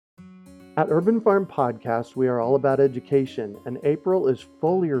At Urban Farm Podcast, we are all about education, and April is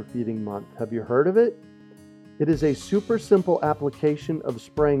foliar feeding month. Have you heard of it? It is a super simple application of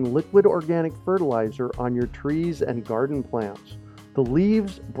spraying liquid organic fertilizer on your trees and garden plants. The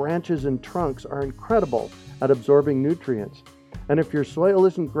leaves, branches, and trunks are incredible at absorbing nutrients. And if your soil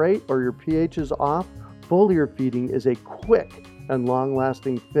isn't great or your pH is off, foliar feeding is a quick and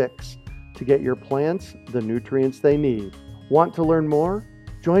long-lasting fix to get your plants the nutrients they need. Want to learn more?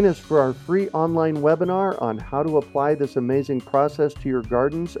 Join us for our free online webinar on how to apply this amazing process to your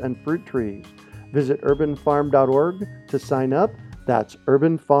gardens and fruit trees. Visit urbanfarm.org to sign up. That's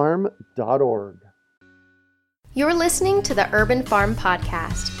urbanfarm.org. You're listening to the Urban Farm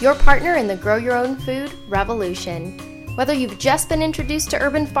Podcast, your partner in the grow your own food revolution. Whether you've just been introduced to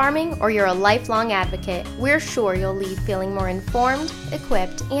urban farming or you're a lifelong advocate, we're sure you'll leave feeling more informed,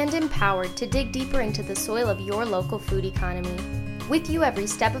 equipped, and empowered to dig deeper into the soil of your local food economy. With you every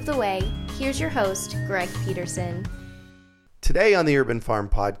step of the way, here's your host, Greg Peterson. Today on the Urban Farm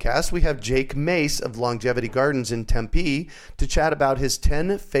Podcast, we have Jake Mace of Longevity Gardens in Tempe to chat about his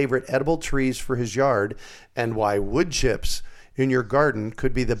 10 favorite edible trees for his yard and why wood chips in your garden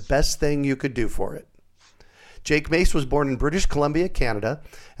could be the best thing you could do for it. Jake Mace was born in British Columbia, Canada,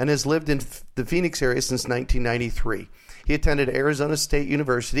 and has lived in the Phoenix area since 1993. He attended Arizona State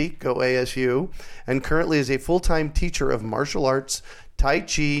University, go ASU, and currently is a full-time teacher of martial arts, Tai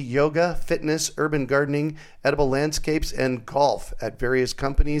Chi, yoga, fitness, urban gardening, edible landscapes, and golf at various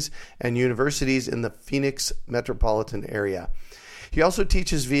companies and universities in the Phoenix metropolitan area. He also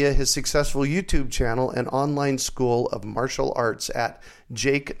teaches via his successful YouTube channel and online school of martial arts at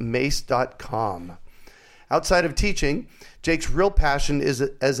jakemace.com. Outside of teaching, Jake's real passion is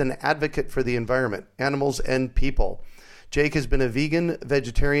as an advocate for the environment, animals, and people. Jake has been a vegan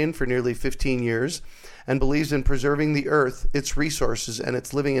vegetarian for nearly 15 years and believes in preserving the earth, its resources, and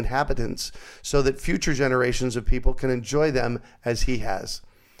its living inhabitants so that future generations of people can enjoy them as he has.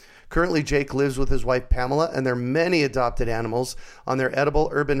 Currently, Jake lives with his wife Pamela and their many adopted animals on their edible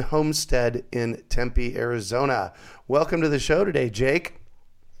urban homestead in Tempe, Arizona. Welcome to the show today, Jake.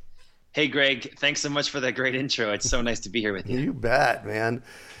 Hey, Greg. Thanks so much for that great intro. It's so nice to be here with you. You bet, man.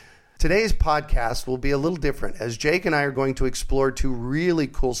 Today's podcast will be a little different as Jake and I are going to explore two really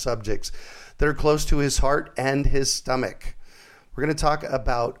cool subjects that are close to his heart and his stomach. We're going to talk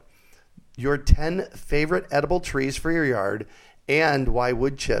about your 10 favorite edible trees for your yard and why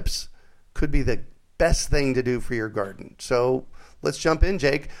wood chips could be the best thing to do for your garden. So let's jump in,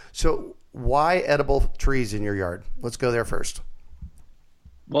 Jake. So why edible trees in your yard? Let's go there first.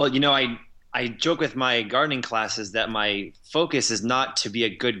 Well, I joke with my gardening classes that my focus is not to be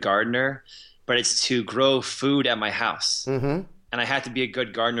a good gardener, but it's to grow food at my house. Mm-hmm. And I have to be a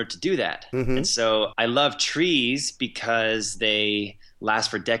good gardener to do that. Mm-hmm. And so I love trees because they last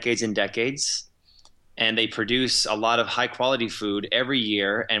for decades and decades, and they produce a lot of high quality food every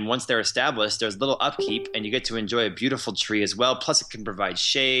year. And once they're established, there's little upkeep and you get to enjoy a beautiful tree as well. Plus it can provide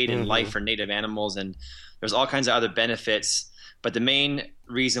shade and life for native animals. And there's all kinds of other benefits. But the main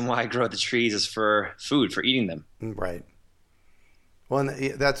reason why I grow the trees is for food, for eating them. Right. Well,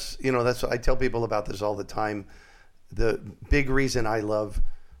 and that's I tell people about this all the time. The big reason I love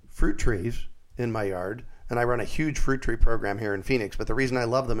fruit trees in my yard, and I run a huge fruit tree program here in Phoenix, but the reason I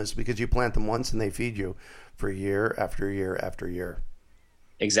love them is because you plant them once and they feed you for year after year after year.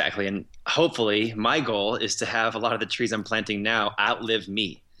 Exactly. And hopefully my goal is to have a lot of the trees I'm planting now outlive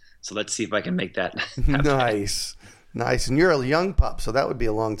me. So let's see if I can make that happen. Nice. And you're a young pup, so that would be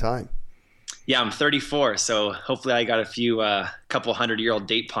a long time. Yeah, I'm 34, so hopefully I got a few couple 100-year-old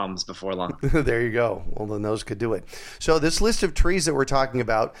date palms before long. There you go. Well, then those could do it. So this list of trees that we're talking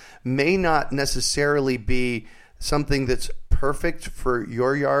about may not necessarily be something that's perfect for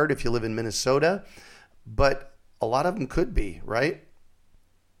your yard if you live in Minnesota, but a lot of them could be, right?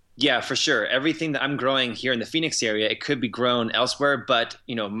 Yeah, for sure. Everything that I'm growing here in the Phoenix area, it could be grown elsewhere, but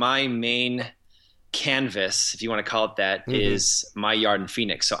my main canvas, if you want to call it that, is my yard in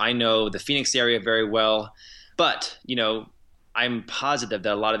Phoenix. So I know the Phoenix area very well, but I'm positive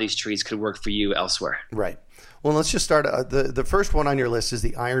that a lot of these trees could work for you elsewhere. Right. Well, let's just start. The first one on your list is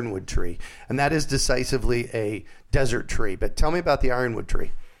the ironwood tree, and that is decisively a desert tree. But tell me about the ironwood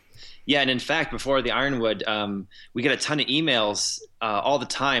tree. Yeah, and in fact, before the ironwood, we get a ton of emails all the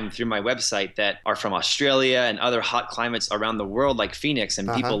time through my website that are from Australia and other hot climates around the world like Phoenix,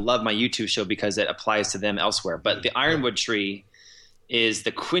 and people love my YouTube show because it applies to them elsewhere. But the ironwood tree is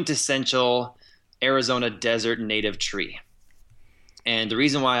the quintessential Arizona desert native tree. And the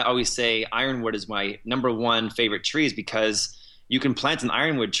reason why I always say ironwood is my number one favorite tree is because you can plant an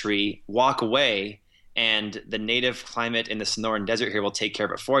ironwood tree, walk away, and the native climate in the Sonoran Desert here will take care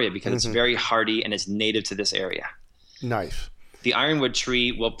of it for you because it's very hardy and it's native to this area. Nice. The ironwood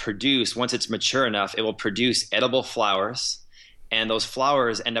tree will produce, once it's mature enough, it will produce edible flowers, and those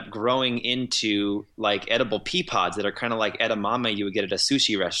flowers end up growing into like edible pea pods that are kind of like edamame you would get at a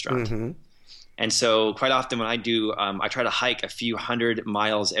sushi restaurant. And so quite often when I do, I try to hike a few hundred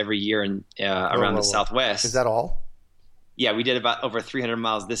miles every year around the Southwest. Is that all? Yeah, we did about over 300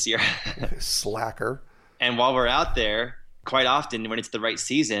 miles this year. Slacker. And while we're out there, quite often when it's the right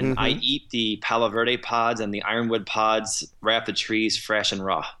season, I eat the Palo Verde pods and the ironwood pods right off the trees, fresh and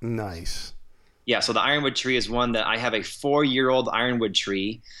raw. Nice. Yeah, so the ironwood tree is one that I have a 4-year-old ironwood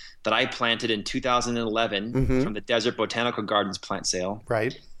tree that I planted in 2011 from the Desert Botanical Gardens plant sale.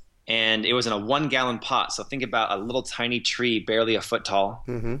 Right. And it was in a 1-gallon pot. So think about a little tiny tree, barely a foot tall.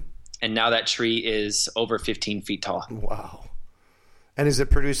 And now that tree is over 15 feet tall. Wow. And is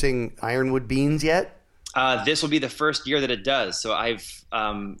it producing ironwood beans yet? This will be the first year that it does. So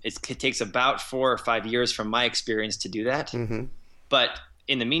it takes about 4 or 5 years from my experience to do that. But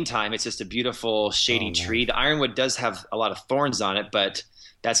in the meantime, it's just a beautiful shady tree. The ironwood does have a lot of thorns on it, but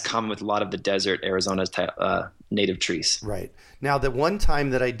that's common with a lot of the desert Arizona's native trees. Right. Now, the one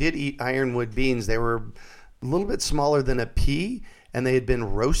time that I did eat ironwood beans, they were a little bit smaller than a pea, and they had been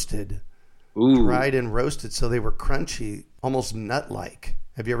roasted, dried and roasted, so they were crunchy, almost nut-like.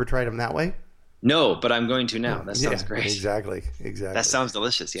 Have you ever tried them that way? No, but I'm going to now. That sounds great. Exactly. That sounds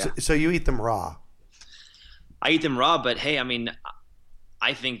delicious, yeah. So you eat them raw? I eat them raw, but hey, I mean,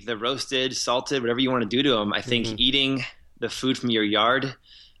 I think the roasted, salted, whatever you want to do to them, I think eating the food from your yard,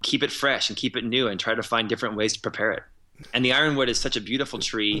 keep it fresh and keep it new and try to find different ways to prepare it. And the ironwood is such a beautiful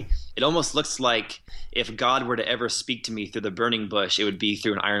tree. It almost looks like if God were to ever speak to me through the burning bush, it would be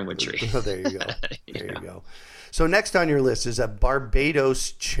through an ironwood tree. There you go. There you go. So next on your list is a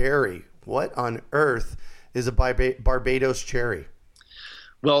Barbados cherry. What on earth is a Barbados cherry?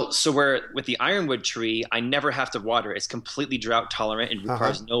 Well, so with the ironwood tree, I never have to water. It's completely drought tolerant. It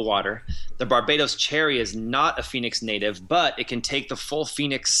requires no water. The Barbados cherry is not a Phoenix native, but it can take the full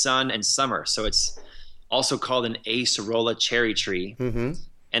Phoenix sun and summer. So it's also called an acerola cherry tree.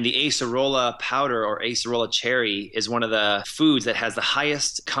 And the acerola powder or acerola cherry is one of the foods that has the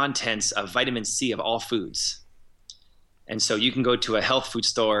highest contents of vitamin C of all foods. And so you can go to a health food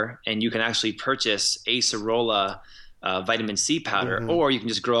store and you can actually purchase acerola vitamin C powder, or you can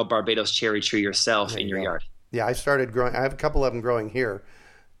just grow a Barbados cherry tree yourself in your yard. Yeah, I started growing. I have a couple of them growing here,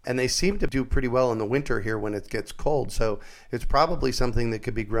 and they seem to do pretty well in the winter here when it gets cold. So it's probably something that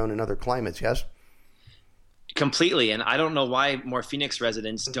could be grown in other climates, yes? Completely. And I don't know why more Phoenix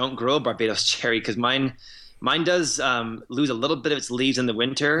residents don't grow Barbados cherry, because mine does lose a little bit of its leaves in the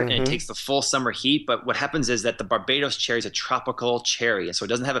winter and it takes the full summer heat. But what happens is that the Barbados cherry is a tropical cherry. And so it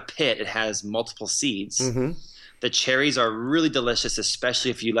doesn't have a pit. It has multiple seeds. The cherries are really delicious, especially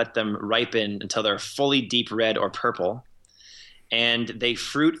if you let them ripen until they're fully deep red or purple. And they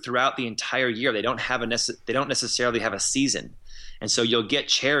fruit throughout the entire year. They don't necessarily have a season. And so you'll get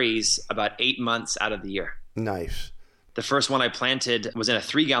cherries about 8 months out of the year. Nice. The first one I planted was in a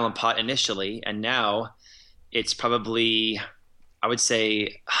 3-gallon pot initially, and now it's probably, I would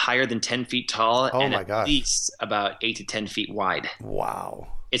say, higher than 10 feet tall at least about 8 to 10 feet wide. Wow.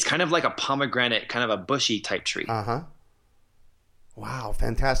 It's kind of like a pomegranate, kind of a bushy type tree. Wow,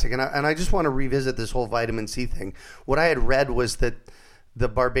 fantastic. And I just want to revisit this whole vitamin C thing. What I had read was that the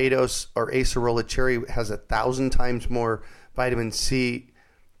Barbados or acerola cherry has 1,000 times more vitamin C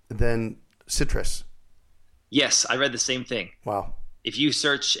than citrus. Yes, I read the same thing. Wow. If you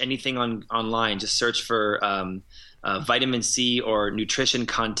search anything online, just search for vitamin C or nutrition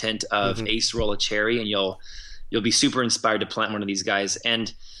content of acerola cherry, and you'll be super inspired to plant one of these guys.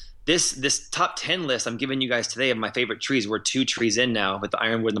 And this top 10 list I'm giving you guys today of my favorite trees, we're 2 trees in now with the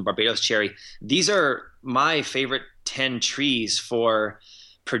ironwood and the Barbados cherry. These are my favorite 10 trees for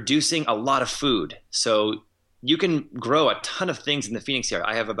producing a lot of food. So you can grow a ton of things in the Phoenix area.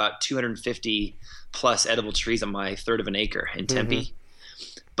 I have about 250 plus edible trees on my third of an acre in Tempe.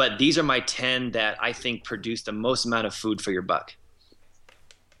 But these are my 10 that I think produce the most amount of food for your buck.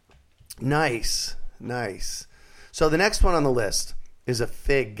 Nice. So the next one on the list is a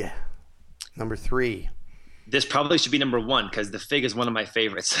fig, number 3. This probably should be number 1 because the fig is one of my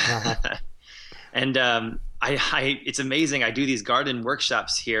favorites. And it's amazing. I do these garden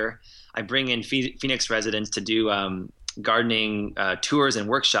workshops here. I bring in Phoenix residents to do gardening tours and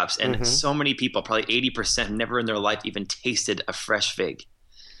workshops, and so many people, probably 80%, never in their life even tasted a fresh fig.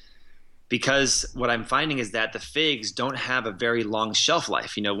 Because what I'm finding is that the figs don't have a very long shelf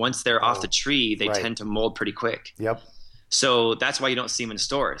life. Once they're off the tree, they tend to mold pretty quick. Yep. So that's why you don't see them in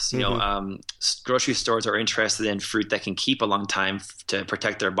stores. Grocery stores are interested in fruit that can keep a long time to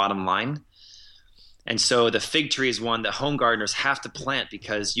protect their bottom line. And so the fig tree is one that home gardeners have to plant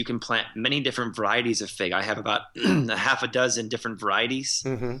because you can plant many different varieties of fig. I have about a half a dozen different varieties,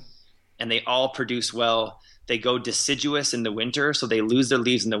 and they all produce well. They go deciduous in the winter, so they lose their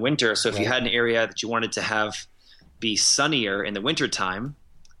leaves in the winter. So if you had an area that you wanted to have be sunnier in the wintertime,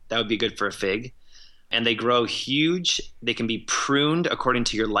 that would be good for a fig. And they grow huge. They can be pruned according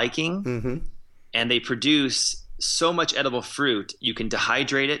to your liking, and they produce so much edible fruit. You can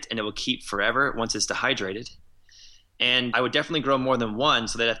dehydrate it, and it will keep forever once it's dehydrated. And I would definitely grow more than one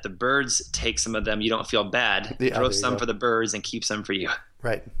so that if the birds take some of them, you don't feel bad. Grow some for the birds and keep some for you.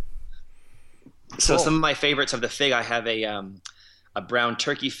 Right. So some of my favorites of the fig, I have a brown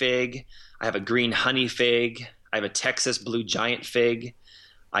turkey fig. I have a green honey fig. I have a Texas blue giant fig.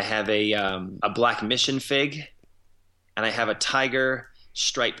 I have a black mission fig, and I have a tiger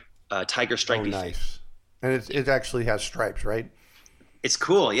stripy fig. Nice. And it actually has stripes, right? It's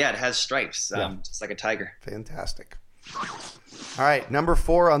cool. Yeah, it has stripes, just like a tiger. Fantastic. All right, number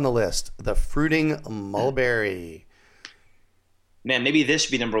 4 on the list, the fruiting mulberry. Man, maybe this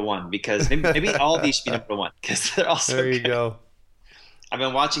should be number 1 because maybe all these should be number 1 because they're all so good. There you go. I've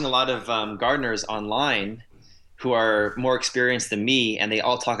been watching a lot of gardeners online who are more experienced than me, and they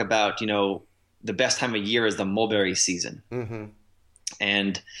all talk about, the best time of year is the mulberry season.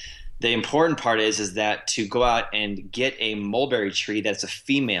 And the important part is that to go out and get a mulberry tree that's a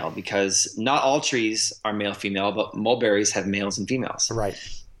female, because not all trees are male-female, but mulberries have males and females. Right.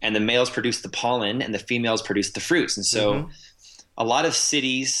 And the males produce the pollen and the females produce the fruits. And so a lot of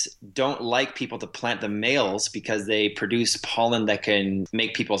cities don't like people to plant the males because they produce pollen that can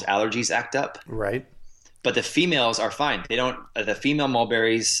make people's allergies act up. Right. But the females are fine. They don't. The female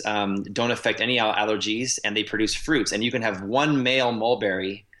mulberries don't affect any allergies, and they produce fruits. And you can have one male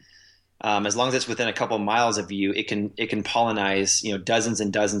mulberry, as long as it's within a couple of miles of you. It can pollinize dozens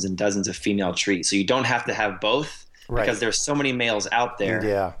and dozens and dozens of female trees. So you don't have to have both because there's so many males out there.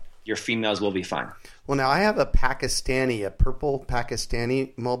 Yeah, your females will be fine. Well, now I have a purple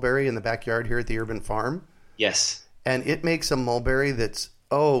Pakistani mulberry in the backyard here at the Urban Farm. Yes, and it makes a mulberry that's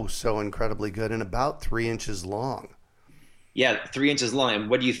so incredibly good and about 3 inches long. Yeah, 3 inches long. And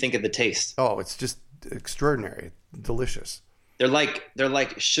what do you think of the taste? Oh, it's just extraordinary, delicious. They're like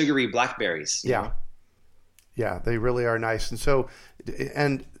sugary blackberries. Yeah, yeah, they really are nice. And so,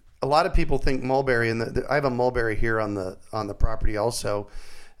 and a lot of people think mulberry, and I have a mulberry here on the property also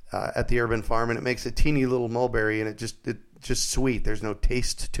at the Urban Farm, and it makes a teeny little mulberry, and it's just sweet. There's no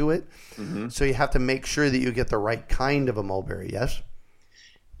taste to it. So you have to make sure that you get the right kind of a mulberry. Yes.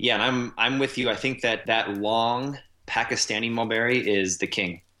 Yeah, and I'm with you. I think that long Pakistani mulberry is the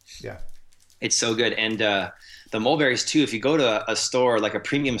king. Yeah. It's so good. And the mulberries too, if you go to a store, like a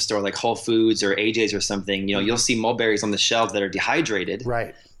premium store like Whole Foods or AJ's or something, you'll see mulberries on the shelves that are dehydrated.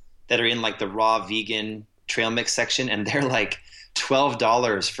 Right. That are in like the raw vegan trail mix section, and they're like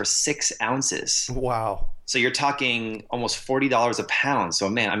 $12 for 6 ounces. Wow. So you're talking almost $40 a pound. So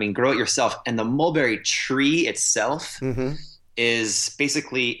man, grow it yourself. And the mulberry tree itself is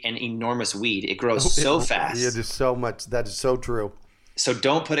basically an enormous weed. It grows so fast. It is so much. That is so true. So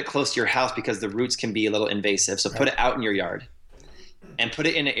don't put it close to your house because the roots can be a little invasive. So put it out in your yard and put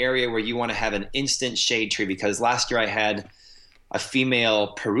it in an area where you want to have an instant shade tree, because last year I had a female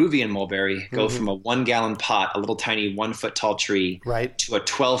Peruvian mulberry go from a 1 gallon pot, a little tiny 1 foot tall tree, to a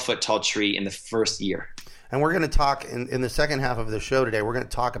 12 foot tall tree in the first year. And we're going to talk in the second half of the show today. We're going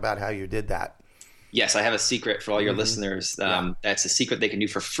to talk about how you did that. Yes, I have a secret for all your listeners. That's a secret they can do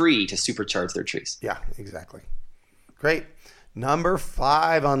for free to supercharge their trees. Yeah, exactly. Great. Number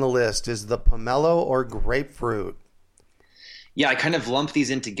 5 on the list is the pomelo or grapefruit. Yeah, I kind of lump these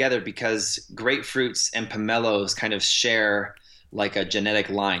in together because grapefruits and pomelos kind of share like a genetic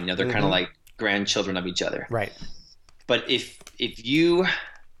line. They're kind of like grandchildren of each other. Right. But if you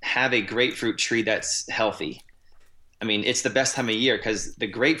have a grapefruit tree that's healthy, it's the best time of year because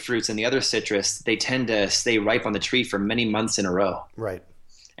the grapefruits and the other citrus, they tend to stay ripe on the tree for many months in a row. Right.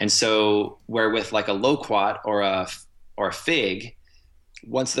 And so where with like a loquat or a fig,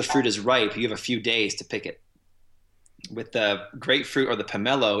 once the fruit is ripe, you have a few days to pick it. With the grapefruit or the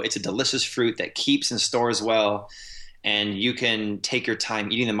pomelo, it's a delicious fruit that keeps and stores well, and you can take your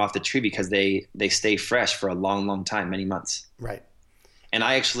time eating them off the tree because they stay fresh for a long, long time, many months. Right. And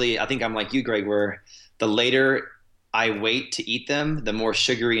I think I'm like you, Greg, where the later I wait to eat them, the more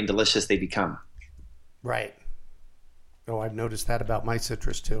sugary and delicious they become. Right. Oh, I've noticed that about my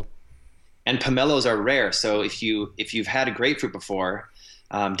citrus too. And pomelos are rare. So if you've had a grapefruit before,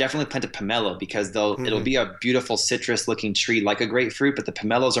 definitely plant a pomelo because it'll be a beautiful citrus looking tree like a grapefruit, but the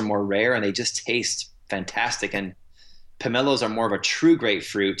pomelos are more rare and they just taste fantastic. And pomelos are more of a true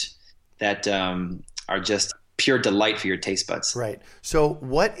grapefruit that are just pure delight for your taste buds. Right. So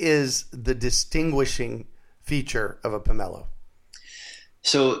what is the distinguishing feature of a pomelo?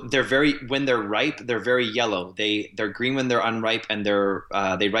 So when they're ripe, they're very yellow. They're green when they're unripe, and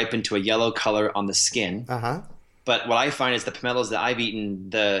they ripen to a yellow color on the skin. Uh-huh. But what I find is the pomelos that I've eaten,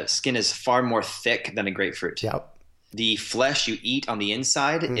 the skin is far more thick than a grapefruit. Yep. The flesh you eat on the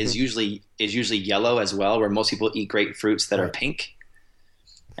inside is usually yellow as well, where most people eat grapefruits that are pink.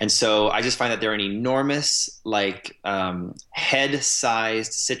 And so I just find that they're an enormous, like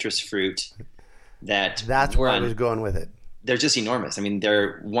head-sized citrus fruit. That's where I was going with it. They're just enormous. I mean,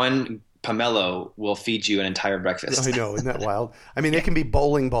 one pomelo will feed you an entire breakfast. I know, isn't that wild? I mean, they can be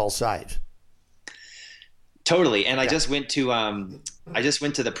bowling ball size. Totally. And I just went to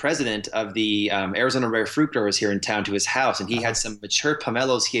the president of the Arizona Rare Fruit Growers here in town to his house, and he had some mature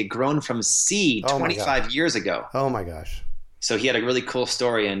pomelos he had grown from seed 25 years ago. Oh my gosh! So he had a really cool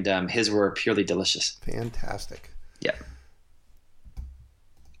story, and his were purely delicious. Fantastic. Yeah.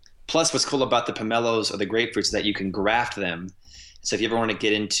 Plus, what's cool about the pomelos or the grapefruits is that you can graft them. So if you ever want to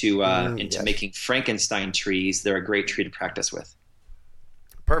get into making Frankenstein trees, they're a great tree to practice with.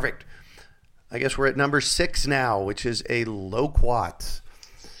 Perfect. I guess we're at number 6 now, which is a loquat.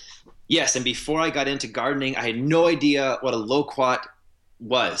 Yes, and before I got into gardening, I had no idea what a loquat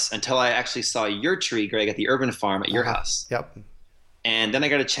was until I actually saw your tree, Greg, at the Urban Farm at your house. Yep. And then I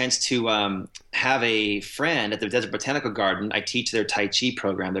got a chance to have a friend at the Desert Botanical Garden. I teach their Tai Chi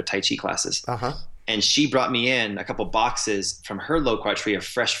program, their Tai Chi classes. Uh-huh. And she brought me in a couple boxes from her loquat tree of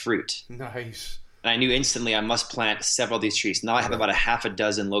fresh fruit. Nice. And I knew instantly I must plant several of these trees. Now I have about a half a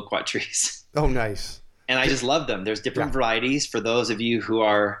dozen loquat trees. Oh, nice. And I just love them. There's different varieties for those of you who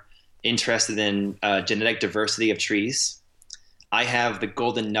are interested in genetic diversity of trees. I have the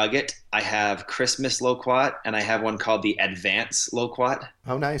Golden Nugget, I have Christmas loquat, and I have one called the Advance loquat.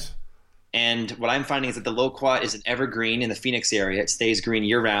 Oh, nice. And what I'm finding is that the loquat is an evergreen in the Phoenix area. It stays green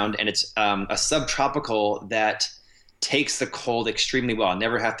year-round, and it's a subtropical that takes the cold extremely well. I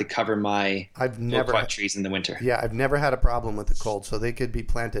never have to cover my loquat trees in the winter. Yeah, I've never had a problem with the cold, so they could be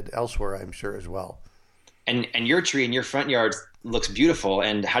planted elsewhere, I'm sure, as well. And your tree in your front yard looks beautiful.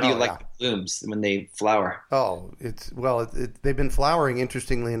 And how do you like the blooms when they flower? Oh, they've been flowering,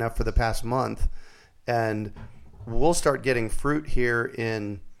 interestingly enough, for the past month. And we'll start getting fruit here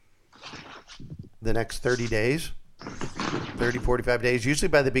in the next 30 days, 45 days. Usually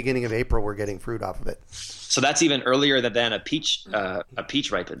by the beginning of April, we're getting fruit off of it. So that's even earlier than a peach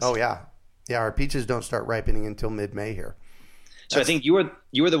ripens. Oh, yeah. Yeah, our peaches don't start ripening until mid-May here. So I think you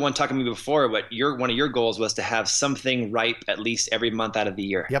were the one talking to me before, but one of your goals was to have something ripe at least every month out of the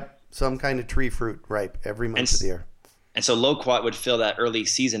year. Yep, some kind of tree fruit ripe every month of the year. And so loquat would fill that early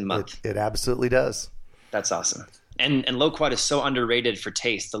season month. It absolutely does. That's awesome. And loquat is so underrated for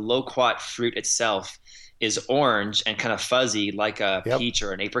taste. The loquat fruit itself is orange and kind of fuzzy like a peach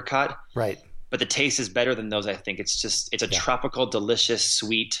or an apricot. Right. But the taste is better than those, I think. It's a tropical, delicious,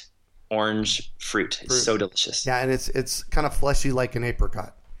 sweet orange fruit. It's so delicious. Yeah, and it's kind of fleshy like an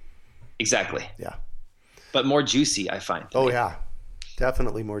apricot. Exactly. Yeah. But more juicy, I find. Oh, yeah.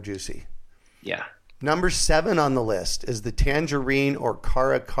 Definitely more juicy. Yeah. Number 7 on the list is the tangerine or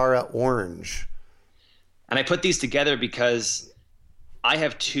cara cara orange. And I put these together because I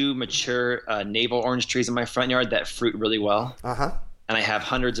have 2 mature navel orange trees in my front yard that fruit really well. Uh-huh. And I have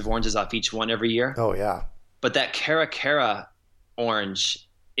hundreds of oranges off each one every year. Oh, yeah. But that cara cara orange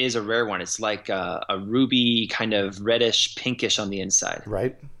is a rare one. It's like a ruby kind of reddish pinkish on the inside.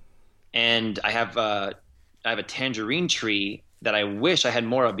 Right. And I have a tangerine tree that I wish I had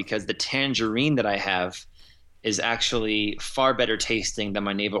more of because the tangerine that I have is actually far better tasting than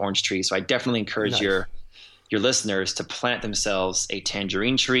my navel orange tree. So I definitely encourage your listeners to plant themselves a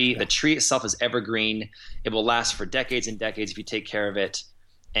tangerine tree. Yeah. The tree itself is evergreen. It will last for decades and decades if you take care of it.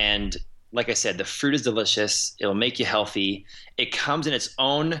 And like I said, the fruit is delicious. It'll make you healthy. It comes in its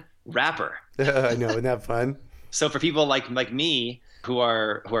own wrapper. I know, isn't that fun? So for people like me who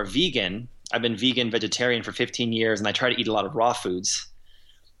are vegan, I've been vegetarian for 15 years, and I try to eat a lot of raw foods.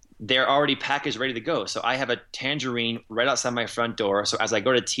 They're already packaged, ready to go. So I have a tangerine right outside my front door. So as I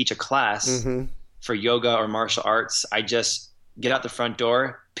go to teach a class for yoga or martial arts, I just get out the front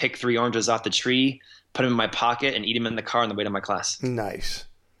door, pick 3 oranges off the tree, put them in my pocket, and eat them in the car on the way to my class. Nice.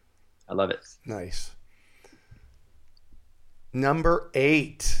 I love it. Nice. Number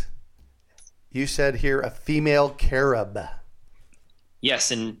 8. You said here a female carob.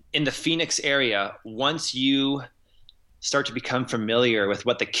 Yes, and in the Phoenix area, once you start to become familiar with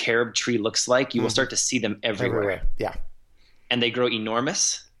what the carob tree looks like, you will start to see them everywhere. Yeah. And they grow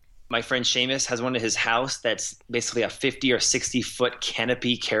enormous. My friend Seamus has one at his house that's basically a 50 or 60 foot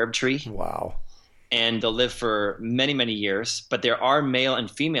canopy carob tree. Wow. And they'll live for many, many years. But there are male and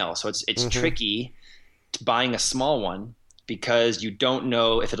female. So it's tricky buying a small one because you don't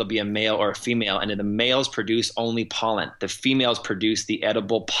know if it'll be a male or a female. And the males produce only pollen. The females produce the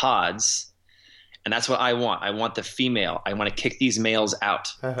edible pods. And that's what I want. I want the female. I want to kick these males out.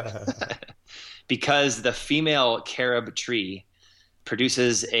 Because the female carob tree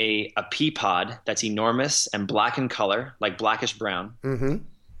produces a pea pod that's enormous and black in color, like blackish brown,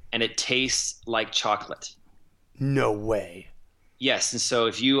 and it tastes like chocolate. No way. Yes, and so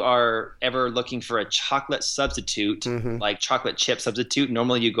if you are ever looking for a chocolate substitute, like chocolate chip substitute,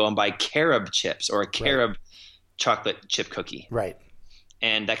 normally you go and buy carob chips or a carob chocolate chip cookie. Right.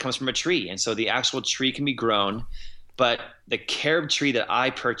 And that comes from a tree, and so the actual tree can be grown. But the carob tree that I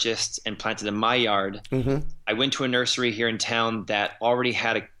purchased and planted in my yard, I went to a nursery here in town that already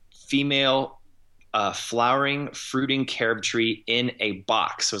had a female flowering, fruiting carob tree in a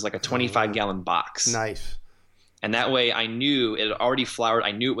box. So it was like a 25-gallon box. Nice. And that way I knew it had already flowered.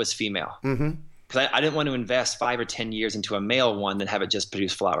 I knew it was female. Because I didn't want to invest 5 or 10 years into a male one and have it just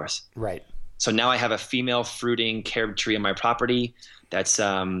produce flowers. Right. So now I have a female fruiting carob tree on my property that's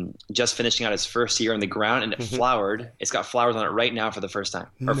just finishing out its first year in the ground, and it flowered. It's got flowers on it right now for the first time,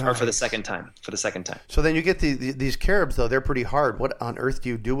 or for the second time. So then you get these carobs, though. They're pretty hard. What on earth do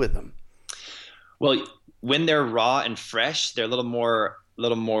you do with them? Well, when they're raw and fresh, they're a little more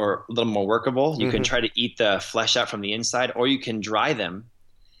workable. You can try to eat the flesh out from the inside, or you can dry them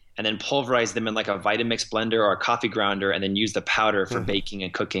and then pulverize them in like a Vitamix blender or a coffee grounder, and then use the powder for baking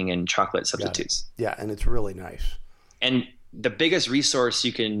and cooking and chocolate substitutes. Yeah, and it's really nice. And the biggest resource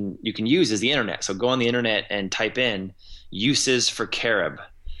you can use is the internet. So go on the internet and type in uses for carob,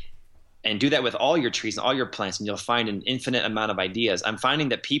 and do that with all your trees and all your plants, and you'll find an infinite amount of ideas. I'm finding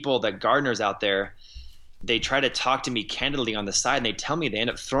that gardeners out there, they try to talk to me candidly on the side, and they tell me they end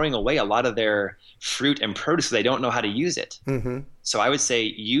up throwing away a lot of their fruit and produce because they don't know how to use it. So I would say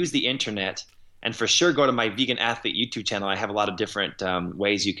use the internet, and for sure go to my Vegan Athlete YouTube channel. I have a lot of different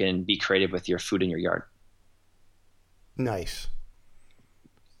ways you can be creative with your food in your yard. Nice.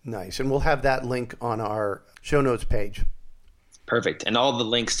 And we'll have that link on our show notes page. Perfect. And all the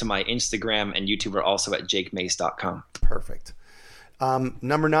links to my Instagram and YouTube are also at jakemace.com. Perfect.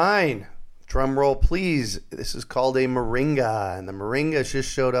 Number 9, drum roll, please. This is called a moringa, and the moringa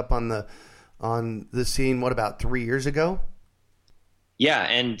just showed up on the scene, about 3 years ago? Yeah,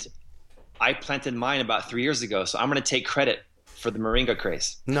 and I planted mine about 3 years ago, so I'm going to take credit for the moringa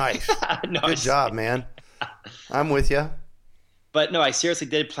craze. Nice. Good job, man. I'm with you. But no, I seriously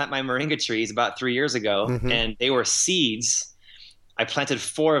did plant my moringa trees about 3 years ago, and they were seeds. I planted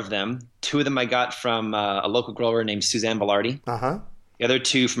 4 of them. 2 of them I got from a local grower named Suzanne Bellardi. The other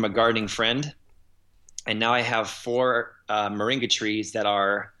 2 from a gardening friend. And now I have 4 moringa trees that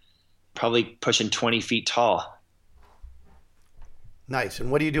are probably pushing 20 feet tall. Nice.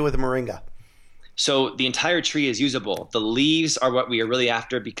 And what do you do with the moringa? So the entire tree is usable. The leaves are what we are really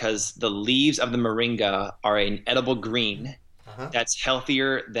after, because the leaves of the moringa are an edible green that's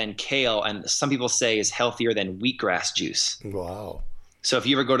healthier than kale, and some people say is healthier than wheatgrass juice. Wow. So if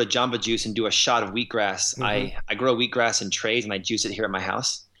you ever go to Jamba Juice and do a shot of wheatgrass, I grow wheatgrass in trays and I juice it here at my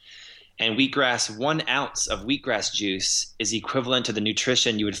house. And wheatgrass, 1 ounce of wheatgrass juice is equivalent to the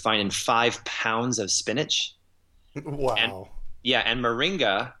nutrition you would find in 5 pounds of spinach. Wow. And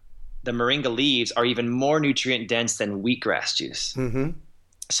moringa, the moringa leaves are even more nutrient dense than wheatgrass juice.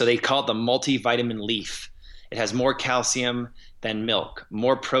 So they call it the multivitamin leaf. It has more calcium than milk,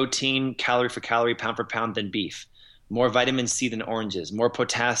 more protein, calorie for calorie, pound for pound than beef, more vitamin C than oranges, more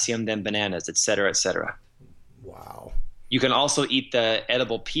potassium than bananas, et cetera, et cetera. Wow. You can also eat the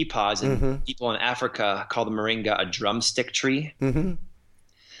edible pea pods, and people in Africa call the moringa a drumstick tree.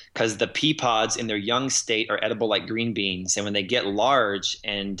 Because the pea pods in their young state are edible like green beans. And when they get large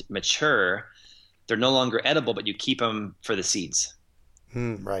and mature, they're no longer edible, but you keep them for the seeds.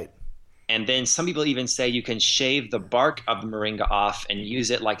 Right. And then some people even say you can shave the bark of the moringa off and use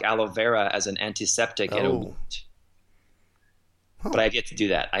it like aloe vera as an antiseptic at a wound. But I have yet to do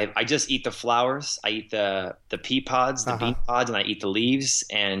that. I just eat the flowers. I eat the pea pods, the bean pods, and I eat the leaves.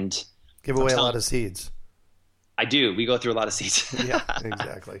 And give away a lot of seeds. I do. We go through a lot of seeds. Yeah,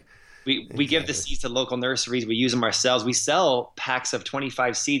 exactly. We give the seeds to local nurseries. We use them ourselves. We sell packs of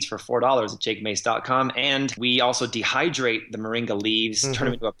 25 seeds for $4 at jakemace.com. And we also dehydrate the moringa leaves, turn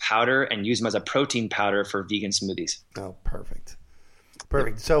them into a powder, and use them as a protein powder for vegan smoothies. Oh, perfect.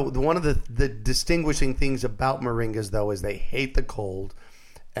 Perfect. So one of the distinguishing things about moringas, though, is they hate the cold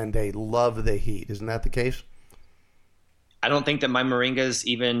and they love the heat. Isn't that the case? I don't think that my moringas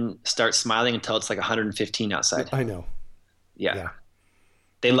even start smiling until it's like 115 outside. I know. Yeah.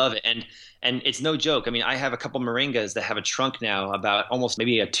 They love it. And it's no joke. I mean, I have a couple moringas that have a trunk now about almost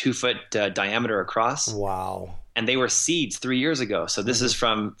maybe a 2-foot diameter across. Wow. And they were seeds 3 years ago. So this is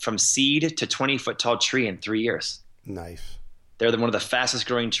from seed to 20-foot tall tree in 3 years. Nice. They're one of the fastest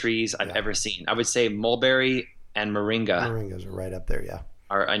growing trees I've ever seen. I would say mulberry and moringa. Moringas are right up there, yeah.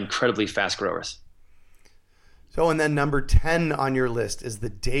 Are incredibly fast growers. So, and then number 10 on your list is the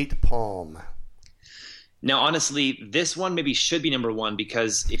date palm. Now, honestly, this one maybe should be number 1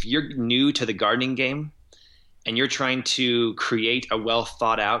 because if you're new to the gardening game and you're trying to create a well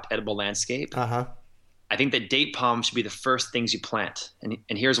thought out edible landscape, I think that date palm should be the first things you plant. And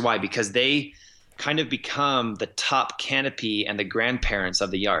here's why, because they kind of become the top canopy and the grandparents of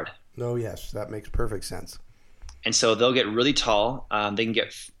the yard. Oh, yes, that makes perfect sense. And so they'll get really tall. They can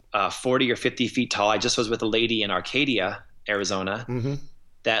get 40 or 50 feet tall. I just was with a lady in Arcadia, Arizona,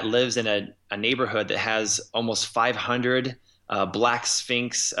 that lives in a neighborhood that has almost 500 black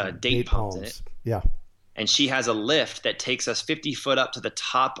sphinx date palms in it. Yeah. And she has a lift that takes us 50 foot up to the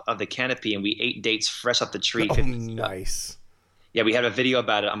top of the canopy, and we ate dates fresh off the tree. Oh, nice. Yeah, we have a video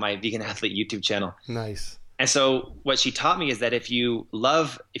about it on my Vegan Athlete YouTube channel. Nice. And so what she taught me is that if you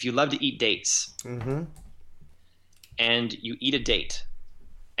love to eat dates, and you eat a date,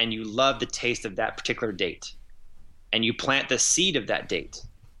 and you love the taste of that particular date, and you plant the seed of that date,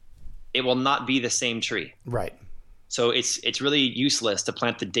 it will not be the same tree. Right. So it's really useless to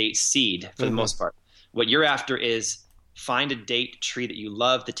plant the date seed for the most part. What you're after is find a date tree that you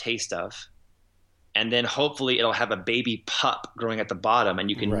love the taste of, and then hopefully it'll have a baby pup growing at the bottom, and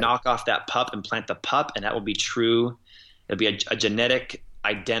you can knock off that pup and plant the pup, and that will be true. It'll be a genetic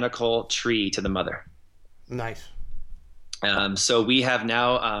identical tree to the mother. Nice. So we have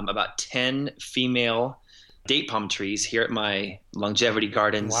now about 10 female date palm trees here at my longevity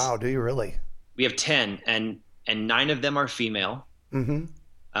gardens. Wow, do you really? We have 10, and 9 of them are female.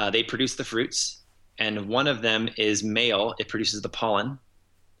 They produce the fruits, and one of them is male. It produces the pollen.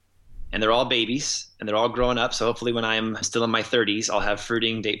 And they're all babies, and they're all growing up. So hopefully when I'm still in my 30s, I'll have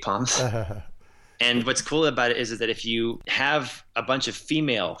fruiting date palms. And what's cool about it is that if you have a bunch of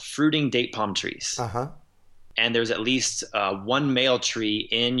female fruiting date palm trees, and there's at least one male tree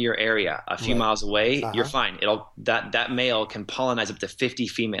in your area a few miles away, you're fine. That male can pollinize up to 50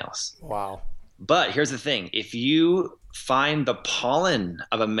 females. Wow. But here's the thing. If you find the pollen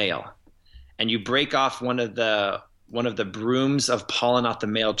of a male and you break off one of the brooms of pollen off the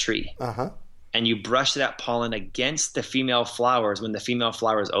male tree, and you brush that pollen against the female flowers when the female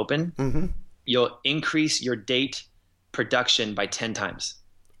flowers open, you'll increase your date production by 10 times.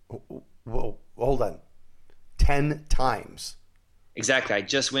 Whoa, hold on. 10 times. Exactly. I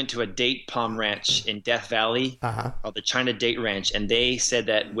just went to a date palm ranch in Death Valley called the China Date Ranch, and they said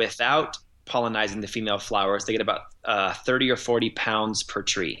that without pollinizing the female flowers, they get about 30 or 40 pounds per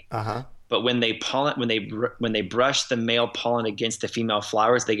tree. But when they brush the male pollen against the female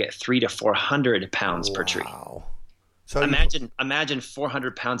flowers, they get 300 to 400 pounds per tree. Wow! So imagine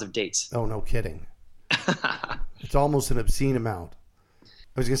 400 pounds of dates. Oh, no kidding! It's almost an obscene amount.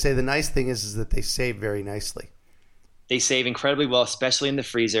 I was going to say the nice thing is that they save very nicely. They save incredibly well, especially in the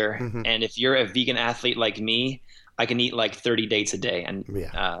freezer. And if you're a vegan athlete like me, I can eat like 30 dates a day, and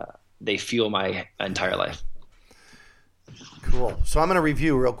they fuel my entire life. Cool. So I'm going to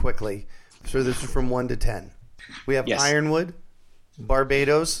review real quickly. So this is from 1 to 10. We have Ironwood,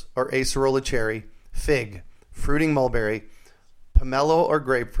 Barbados or Acerola cherry, fig, fruiting mulberry, pomelo or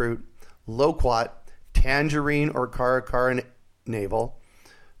grapefruit, loquat, tangerine or caracara navel,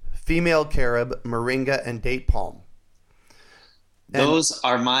 female carob, moringa, and date palm. And those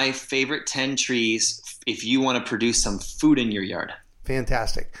are my favorite 10 trees if you want to produce some food in your yard.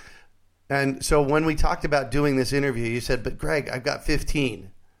 Fantastic. And so when we talked about doing this interview, you said, but Greg, I've got 15.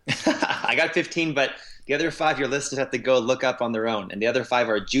 I got 15, but the other 5 your listeners have to go look up on their own. And the other 5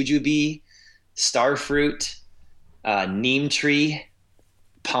 are jujube, starfruit, neem tree,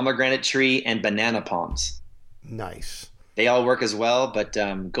 pomegranate tree, and banana palms. Nice. They all work as well, but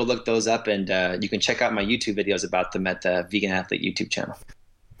go look those up, and you can check out my YouTube videos about them at the Vegan Athlete YouTube channel.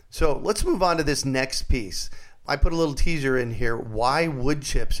 So let's move on to this next piece. I put a little teaser in here. Why wood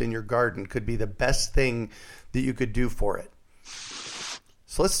chips in your garden could be the best thing that you could do for it.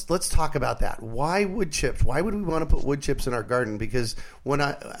 So let's talk about that. Why wood chips? Why would we want to put wood chips in our garden? Because when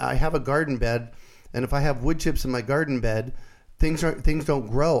I have a garden bed, and if I have wood chips in my garden bed, things don't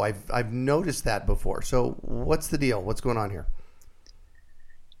grow. I've noticed that before. So what's the deal? What's going on here?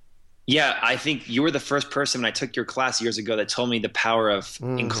 Yeah, I think you were the first person when I took your class years ago that told me the power of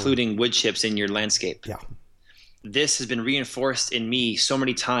including wood chips in your landscape. Yeah. This has been reinforced in me so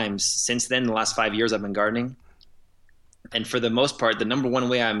many times since then. In the last 5 years, I've been gardening. And for the most part, the number one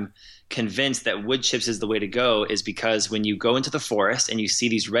way I'm convinced that wood chips is the way to go is because when you go into the forest and you see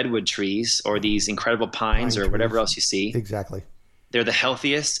these redwood trees or these incredible pines or whatever else you see, Exactly. they're the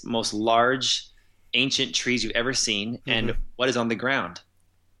healthiest, most large, ancient trees you've ever seen. And what is on the ground?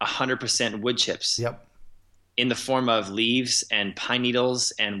 100% wood chips. Yep. In the form of leaves and pine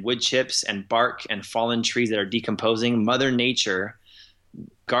needles and wood chips and bark and fallen trees that are decomposing. Mother Nature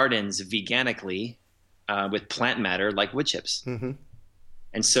gardens veganically with plant matter like wood chips.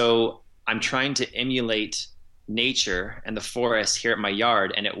 And so I'm trying to emulate nature and the forest here at my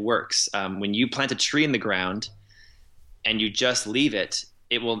yard, and it works. When you plant a tree in the ground and you just leave it,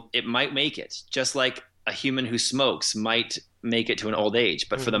 it might make it, just like a human who smokes might make it to an old age.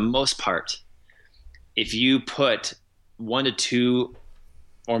 But for the most part, if you put 1 to 2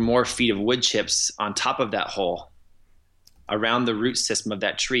 or more feet of wood chips on top of that hole, around the root system of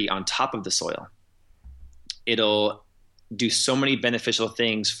that tree, on top of the soil, it'll do so many beneficial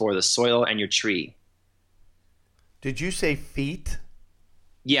things for the soil and your tree. Did you say feet?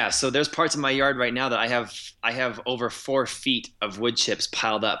 Yeah, so there's parts of my yard right now that I have over 4 feet of wood chips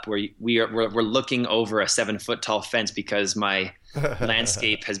piled up where we're looking over a 7-foot tall fence because my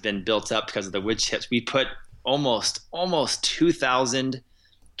landscape has been built up because of the wood chips. We put almost 2,000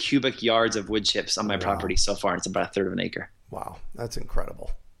 cubic yards of wood chips on my property so far, and it's about 1/3 of an acre. Wow, that's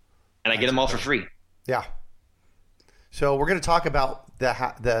incredible. And I get them all for free. Yeah. So we're going to talk about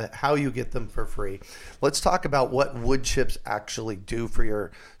the how you get them for free. Let's talk about what wood chips actually do for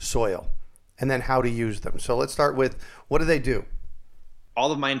your soil and then how to use them. So let's start with, what do they do?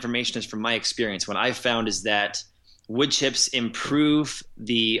 All of my information is from my experience. What I've found is that wood chips improve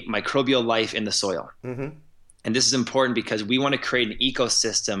the microbial life in the soil. And this is important because we want to create an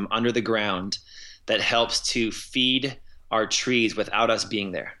ecosystem under the ground that helps to feed our trees without us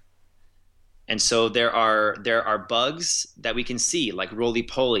being there. And so there are bugs that we can see, like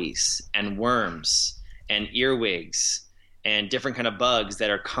roly-polies and worms and earwigs and different kind of bugs that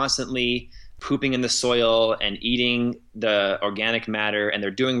are constantly pooping in the soil and eating the organic matter, and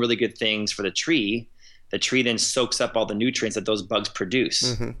they're doing really good things for the tree. The tree then soaks up all the nutrients that those bugs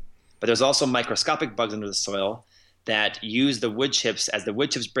produce. But there's also microscopic bugs under the soil that use the wood chips. As the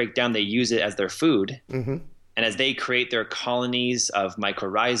wood chips break down, they use it as their food. And as they create their colonies of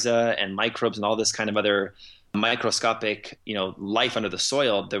mycorrhiza and microbes and all this kind of other microscopic, life under the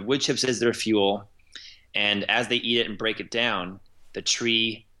soil, the wood chips is their fuel. And as they eat it and break it down, the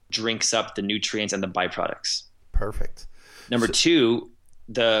tree drinks up the nutrients and the byproducts. Perfect. Number two,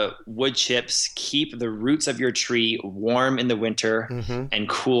 the wood chips keep the roots of your tree warm in the winter and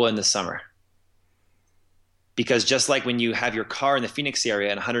cool in the summer. Because just like when you have your car in the Phoenix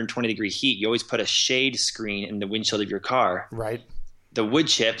area in 120-degree heat, you always put a shade screen in the windshield of your car. Right. The wood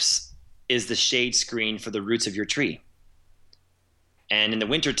chips is the shade screen for the roots of your tree. And in the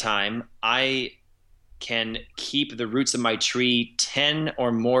wintertime, I can keep the roots of my tree 10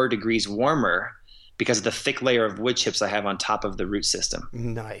 or more degrees warmer because of the thick layer of wood chips I have on top of the root system.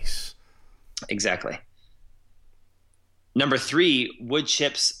 Nice. Exactly. Number three, wood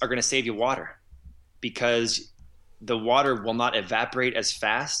chips are going to save you water because the water will not evaporate as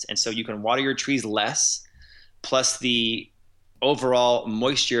fast. And so you can water your trees less. Plus the overall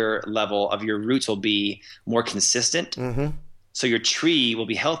moisture level of your roots will be more consistent. So your tree will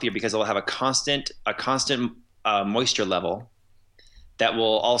be healthier because it will have a constant moisture level that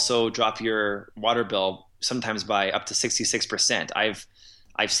will also drop your water bill sometimes by up to 66%.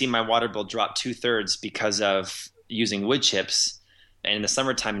 I've seen my water bill drop 2/3 because of using wood chips. And in the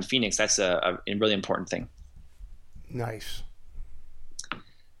summertime in Phoenix, that's a really important thing. Nice.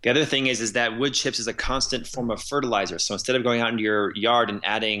 The other thing is that wood chips is a constant form of fertilizer. So instead of going out into your yard and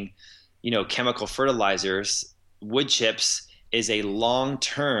adding, chemical fertilizers, wood chips is a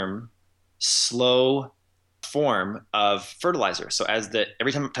long-term, slow form of fertilizer. So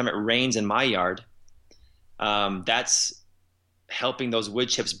every time it rains in my yard, that's helping those wood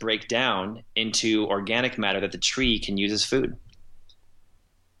chips break down into organic matter that the tree can use as food.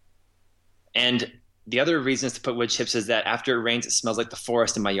 And the other reasons to put wood chips is that after it rains, it smells like the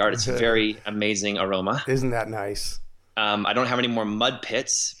forest in my yard. It's a very amazing aroma. Isn't that nice? I don't have any more mud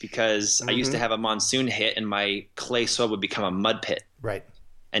pits because I used to have a monsoon hit and my clay soil would become a mud pit. Right.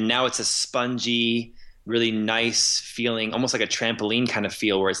 And now it's a spongy, really nice feeling, almost like a trampoline kind of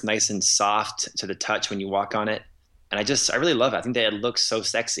feel where it's nice and soft to the touch when you walk on it. And I really love it. I think that it looks so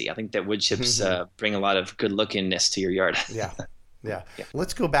sexy. I think that wood chips bring a lot of good lookingness to your yard. Yeah. Yeah. Yeah.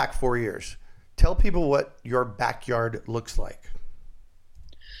 Let's go back 4 years. Tell people what your backyard looks like.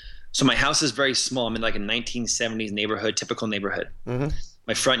 So my house is very small. I'm in like a 1970s neighborhood, typical neighborhood.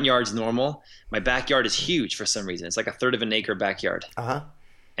 My front yard's normal. My backyard is huge for some reason. It's like a third of an acre backyard.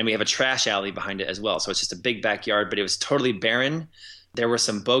 And we have a trash alley behind it as well. So it's just a big backyard, but it was totally barren. There were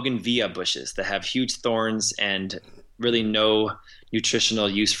some bougainvillea bushes that have huge thorns and really no nutritional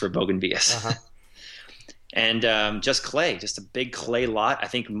use for bougainvilleas. And just clay, just a big clay lot. I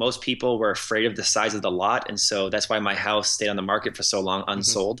think most people were afraid of the size of the lot. And so that's why my house stayed on the market for so long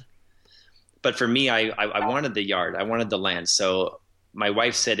unsold. But for me, I wanted the yard. I wanted the land. So my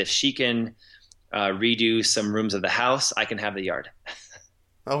wife said if she can redo some rooms of the house, I can have the yard.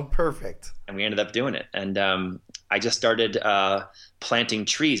 Oh, perfect. And we ended up doing it. And I just started planting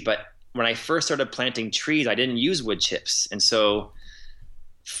trees. But when I first started planting trees, I didn't use wood chips. And so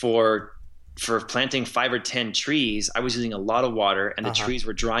for planting 5 or 10 trees, I was using a lot of water, and the trees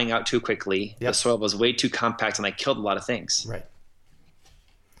were drying out too quickly. The soil was way too compact, and I killed a lot of things. Right.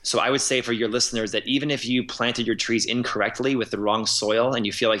 So I would say for your listeners that even if you planted your trees incorrectly with the wrong soil and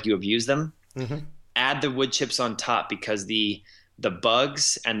you feel like you abused them, add the wood chips on top, because the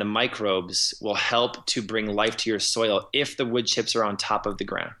bugs and the microbes will help to bring life to your soil if the wood chips are on top of the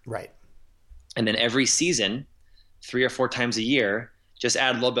ground. Right. And then every season, 3 or 4 times a year, just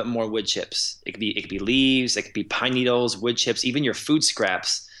add a little bit more wood chips. It could be leaves, it could be pine needles, wood chips, even your food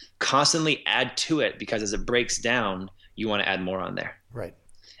scraps. Constantly add to it, because as it breaks down, you want to add more on there. Right.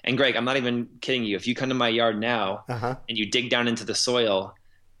 And Greg, I'm not even kidding you. If you come to my yard now and you dig down into the soil,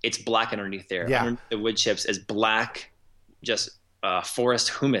 it's black underneath there. Yeah. Underneath the wood chips is black, just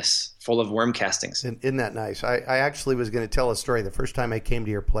forest humus full of worm castings. Isn't that nice? I actually was going to tell a story. The first time I came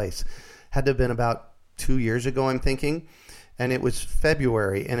to your place had to have been about 2 years ago, I'm thinking. And it was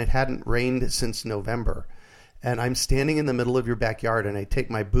February, and it hadn't rained since November. And I'm standing in the middle of your backyard, and I take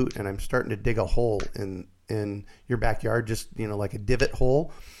my boot, and I'm starting to dig a hole in your backyard, just, like a divot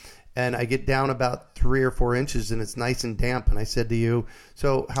hole. And I get down about 3 or 4 inches, and it's nice and damp. And I said to you,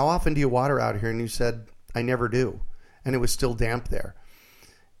 so how often do you water out here? And you said, I never do. And it was still damp there.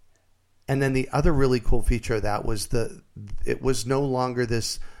 And then the other really cool feature of that was it was no longer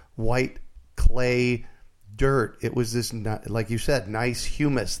this white clay dirt. It was this, like you said, nice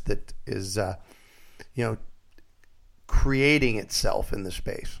humus that is, creating itself in the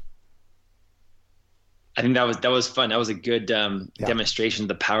space. I think that was fun. That was a good demonstration of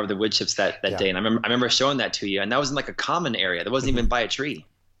the power of the wood chips that day. And I remember showing that to you. And that was in like a common area. That wasn't even by a tree.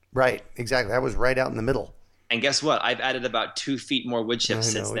 Right. Exactly. That was right out in the middle. And guess what? I've added about 2 feet more wood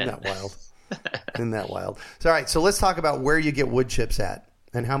chips since then. Isn't that wild? Isn't that wild? So, all right. So let's talk about where you get wood chips at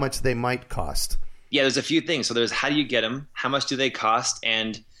and how much they might cost. Yeah, there's a few things. So there's how do you get them? How much do they cost?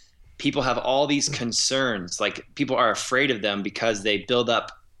 And people have all these concerns. Like people are afraid of them because they build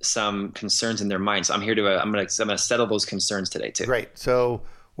up some concerns in their minds. So I'm here to I'm going to settle those concerns today too. Great. So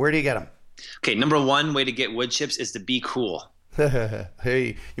where do you get them? Okay, number one way to get wood chips is to be cool.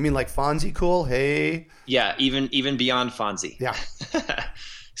 Hey, you mean like Fonzie cool? Hey. Yeah, even beyond Fonzie. Yeah.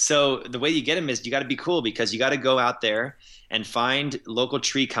 So the way you get them is you got to be cool, because you got to go out there and find local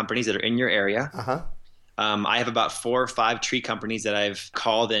tree companies that are in your area. I have about 4 or 5 tree companies that I've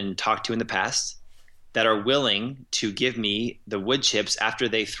called and talked to in the past that are willing to give me the wood chips after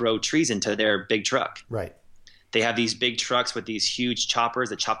they throw trees into their big truck. Right. They have these big trucks with these huge choppers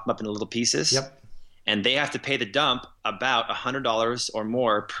that chop them up into little pieces. Yep. And they have to pay the dump about $100 or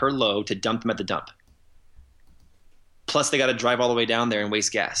more per load to dump them at the dump. Plus, they got to drive all the way down there and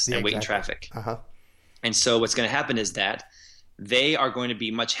waste gas and wait in traffic. And so what's going to happen is that they are going to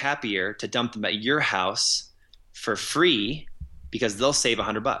be much happier to dump them at your house for free, because they'll save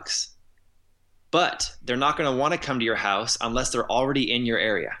 $100. But they're not going to want to come to your house unless they're already in your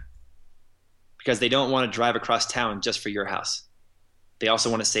area, because they don't want to drive across town just for your house. They also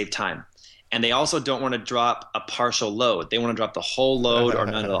want to save time. And they also don't want to drop a partial load. They want to drop the whole load or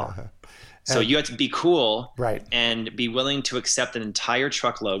none at all. So you have to be cool, right, and be willing to accept an entire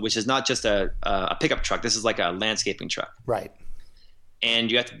truckload, which is not just a pickup truck. This is like a landscaping truck. Right. And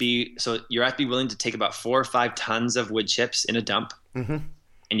you have to be willing to take about 4 or 5 tons of wood chips in a dump. And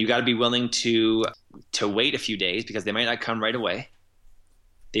you got to be willing to wait a few days, because they might not come right away.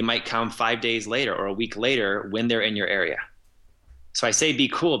 They might come 5 days later or a week later when they're in your area. So I say be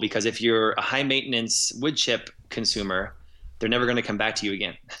cool, because if you're a high maintenance wood chip consumer, they're never going to come back to you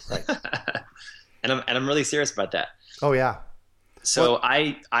again. Right. And I'm really serious about that. Oh yeah. So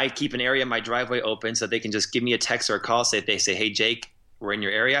I keep an area in my driveway open so they can just give me a text or a call. They say, hey, Jake, we're in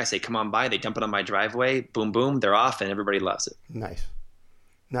your area. I say, come on by. They dump it on my driveway. Boom, boom. They're off, and everybody loves it.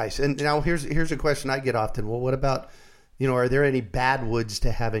 Nice. And now here's a question I get often. Well, what about, Are there any bad woods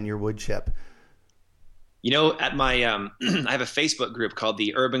to have in your wood chip? At my, I have a Facebook group called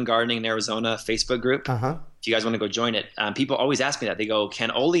the Urban Gardening in Arizona Facebook group. Uh-huh. If you guys want to go join it, people always ask me that. They go,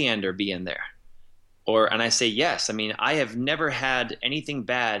 can oleander be in there? And I say, yes. I mean, I have never had anything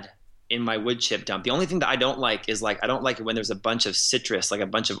bad in my wood chip dump. The only thing that I don't like is I don't like it when there's a bunch of citrus, like a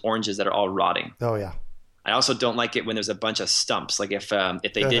bunch of oranges that are all rotting. Oh yeah. I also don't like it when there's a bunch of stumps. Like if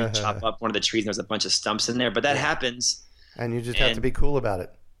they did chop up one of the trees and there's a bunch of stumps in there, but that happens. And you just have to be cool about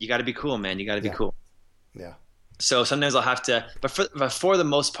it. You got to be cool, man. You got to be cool. Yeah. So sometimes I'll have to, but for the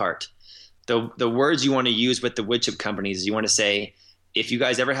most part, the words you want to use with the wood chip companies is you want to say, if you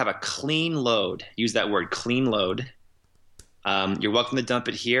guys ever have a clean load, use that word, clean load. You're welcome to dump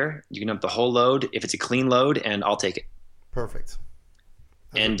it here. You can dump the whole load if it's a clean load, and I'll take it. Perfect.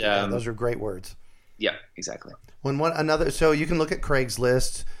 Those are great words. Yeah, exactly. So you can look at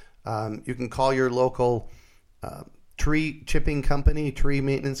Craigslist. You can call your local tree chipping company, tree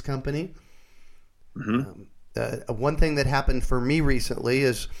maintenance company. Mm-hmm. One thing that happened for me recently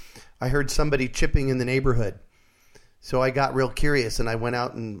is I heard somebody chipping in the neighborhood. So I got real curious and I went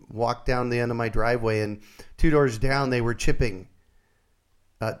out and walked down the end of my driveway, and 2 doors down they were chipping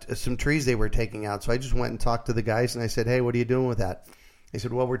some trees they were taking out. So I just went and talked to the guys and I said, hey, what are you doing with that? They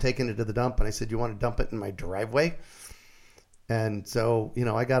said, well, we're taking it to the dump. And I said, you want to dump it in my driveway? And so,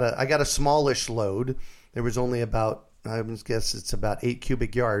 I got a smallish load. There was only about, I guess it's about 8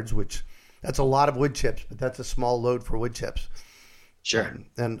 cubic yards, which that's a lot of wood chips, but that's a small load for wood chips. Sure.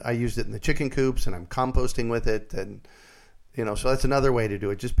 And I used it in the chicken coops, and I'm composting with it. And, so that's another way to do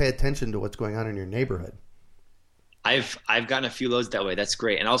it. Just pay attention to what's going on in your neighborhood. I've gotten a few loads that way. That's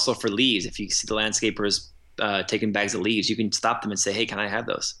great. And also for leaves, if you see the landscapers taking bags of leaves, you can stop them and say, hey, can I have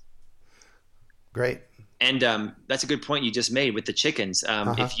those? Great. And that's a good point you just made with the chickens.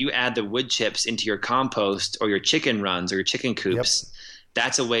 If you add the wood chips into your compost or your chicken runs or your chicken coops,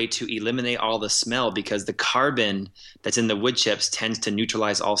 that's a way to eliminate all the smell, because the carbon that's in the wood chips tends to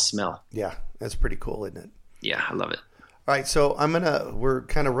neutralize all smell. Yeah, that's pretty cool, isn't it? Yeah, I love it. All right, so we're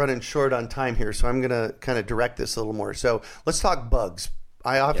kind of running short on time here, so I'm going to kind of direct this a little more. So let's talk bugs.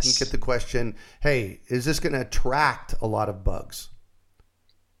 I often get the question, hey, is this going to attract a lot of bugs?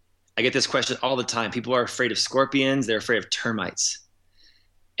 I get this question all the time. People are afraid of scorpions. They're afraid of termites.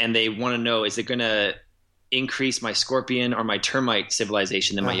 And they want to know, is it going to increase my scorpion or my termite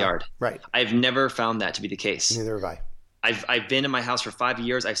civilization in my yard? Right. I've never found that to be the case. Neither have I. I've been in my house for 5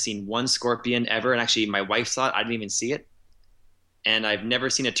 years. I've seen one scorpion ever. And actually, my wife saw it. I didn't even see it. And I've never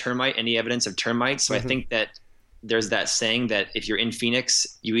seen a termite, any evidence of termites. So I think that there's that saying that if you're in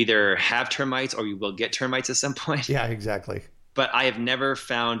Phoenix, you either have termites or you will get termites at some point. Yeah, exactly. But I have never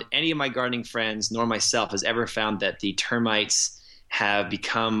found, any of my gardening friends nor myself has ever found that the termites have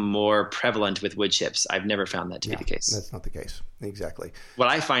become more prevalent with wood chips. I've never found that to be the case. That's not the case. Exactly. What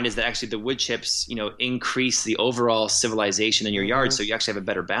I find is that actually the wood chips, increase the overall civilization in your yard, so you actually have a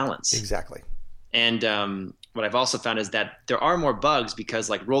better balance. Exactly. And what I've also found is that there are more bugs because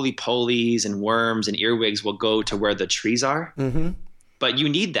like roly-polies and worms and earwigs will go to where the trees are. Mm-hmm. But you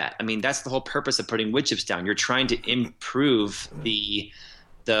need that. I mean, that's the whole purpose of putting wood chips down. You're trying to improve the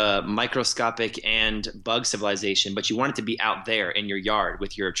microscopic and bug civilization, but you want it to be out there in your yard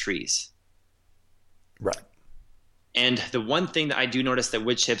with your trees. Right. And the one thing that I do notice that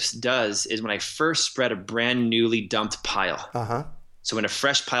wood chips does is when I first spread a brand newly dumped pile. Uh-huh. So when a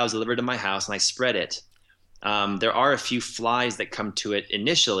fresh pile is delivered to my house and I spread it, there are a few flies that come to it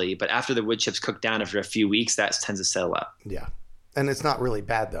initially, but after the wood chips cook down after a few weeks, that tends to settle up. Yeah. And it's not really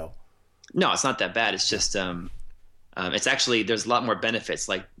bad though. No, it's not that bad. It's just, it's actually, there's a lot more benefits.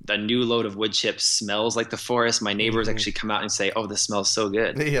 Like the new load of wood chips smells like the forest. My neighbors actually come out and say, oh, this smells so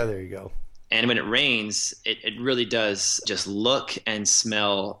good. Yeah, there you go. And when it rains, it really does just look and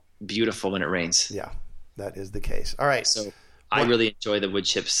smell beautiful when it rains. Yeah, that is the case. All right. So I really enjoy the wood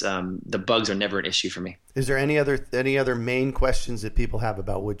chips. The bugs are never an issue for me. Is there any other main questions that people have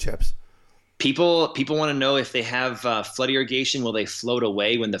about wood chips? People want to know if they have flood irrigation, will they float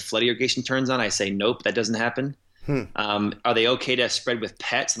away when the flood irrigation turns on? I say, nope, that doesn't happen. Are they okay to spread with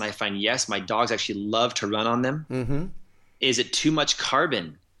pets? And I find, yes, my dogs actually love to run on them. Mm-hmm. Is it too much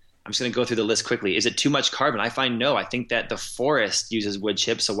carbon? I'm just going to go through the list quickly. Is it too much carbon? I find no. I think that the forest uses wood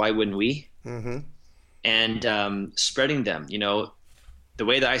chips, so why wouldn't we? Mm-hmm. And spreading them, the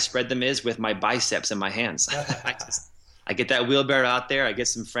way that I spread them is with my biceps and my hands. I get that wheelbarrow out there. I get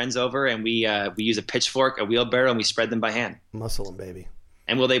some friends over, and we use a pitchfork, a wheelbarrow, and we spread them by hand. Muscle them, baby.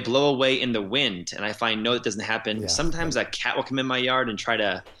 And will they blow away in the wind? And I find no, that doesn't happen. Yeah. Sometimes a cat will come in my yard and try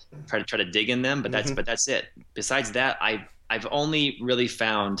to dig in them, but that's it. Besides that, I've only really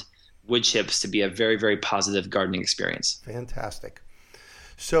found wood chips to be a very, very positive gardening experience. Fantastic.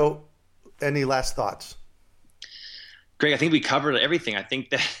 So, any last thoughts? Greg, I think we covered everything. I think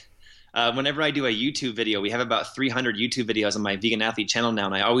that whenever I do a YouTube video, we have about 300 YouTube videos on my Vegan Athlete channel now,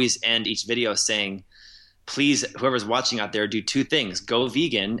 and I always end each video saying, please, whoever's watching out there, do two things: go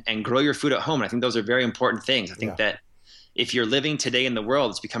vegan and grow your food at home. And I think those are very important things. I think that if you're living today in the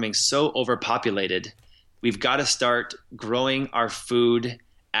world, it's becoming so overpopulated. We've got to start growing our food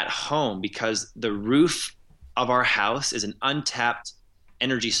at home, because the roof of our house is an untapped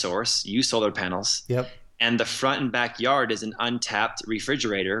energy source. Use solar panels. Yep. And the front and backyard is an untapped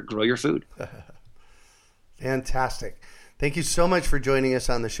refrigerator. Grow your food. Fantastic. Thank you so much for joining us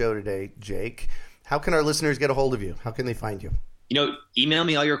on the show today, Jake. How can our listeners get a hold of you? How can they find you? Email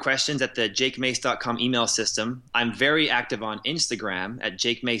me all your questions at the jakemace.com email system. I'm very active on Instagram at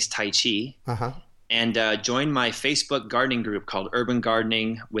jakemacetaichi. And join my Facebook gardening group called Urban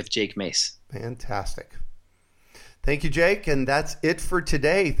Gardening with Jake Mace. Fantastic. Thank you, Jake. And that's it for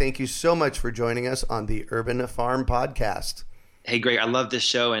today. Thank you so much for joining us on the Urban Farm Podcast. Hey, Greg, I love this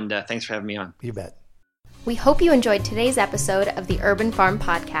show, and thanks for having me on. You bet. We hope you enjoyed today's episode of the Urban Farm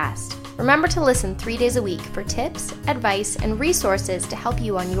Podcast. Remember to listen 3 days a week for tips, advice, and resources to help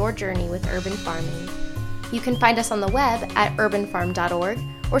you on your journey with urban farming. You can find us on the web at urbanfarm.org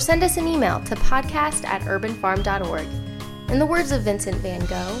or send us an email to podcast@urbanfarm.org. In the words of Vincent van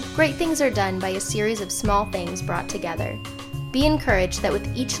Gogh, great things are done by a series of small things brought together. Be encouraged that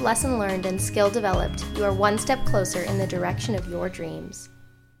with each lesson learned and skill developed, you are one step closer in the direction of your dreams.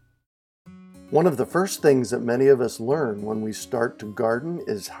 One of the first things that many of us learn when we start to garden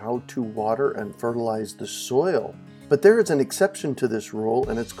is how to water and fertilize the soil. But there is an exception to this rule,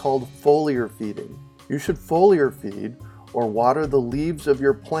 and it's called foliar feeding. You should foliar feed, or water the leaves of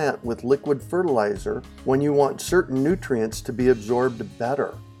your plant with liquid fertilizer, when you want certain nutrients to be absorbed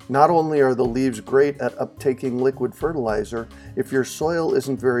better. Not only are the leaves great at uptaking liquid fertilizer, if your soil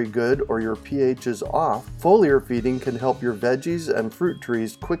isn't very good or your pH is off, foliar feeding can help your veggies and fruit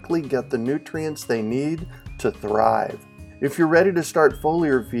trees quickly get the nutrients they need to thrive. If you're ready to start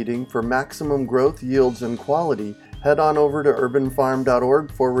foliar feeding for maximum growth, yields, and quality, head on over to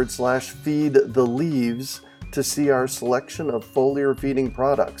urbanfarm.org/feed the leaves to see our selection of foliar feeding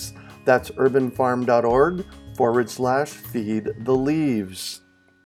products. That's urbanfarm.org/feed the leaves.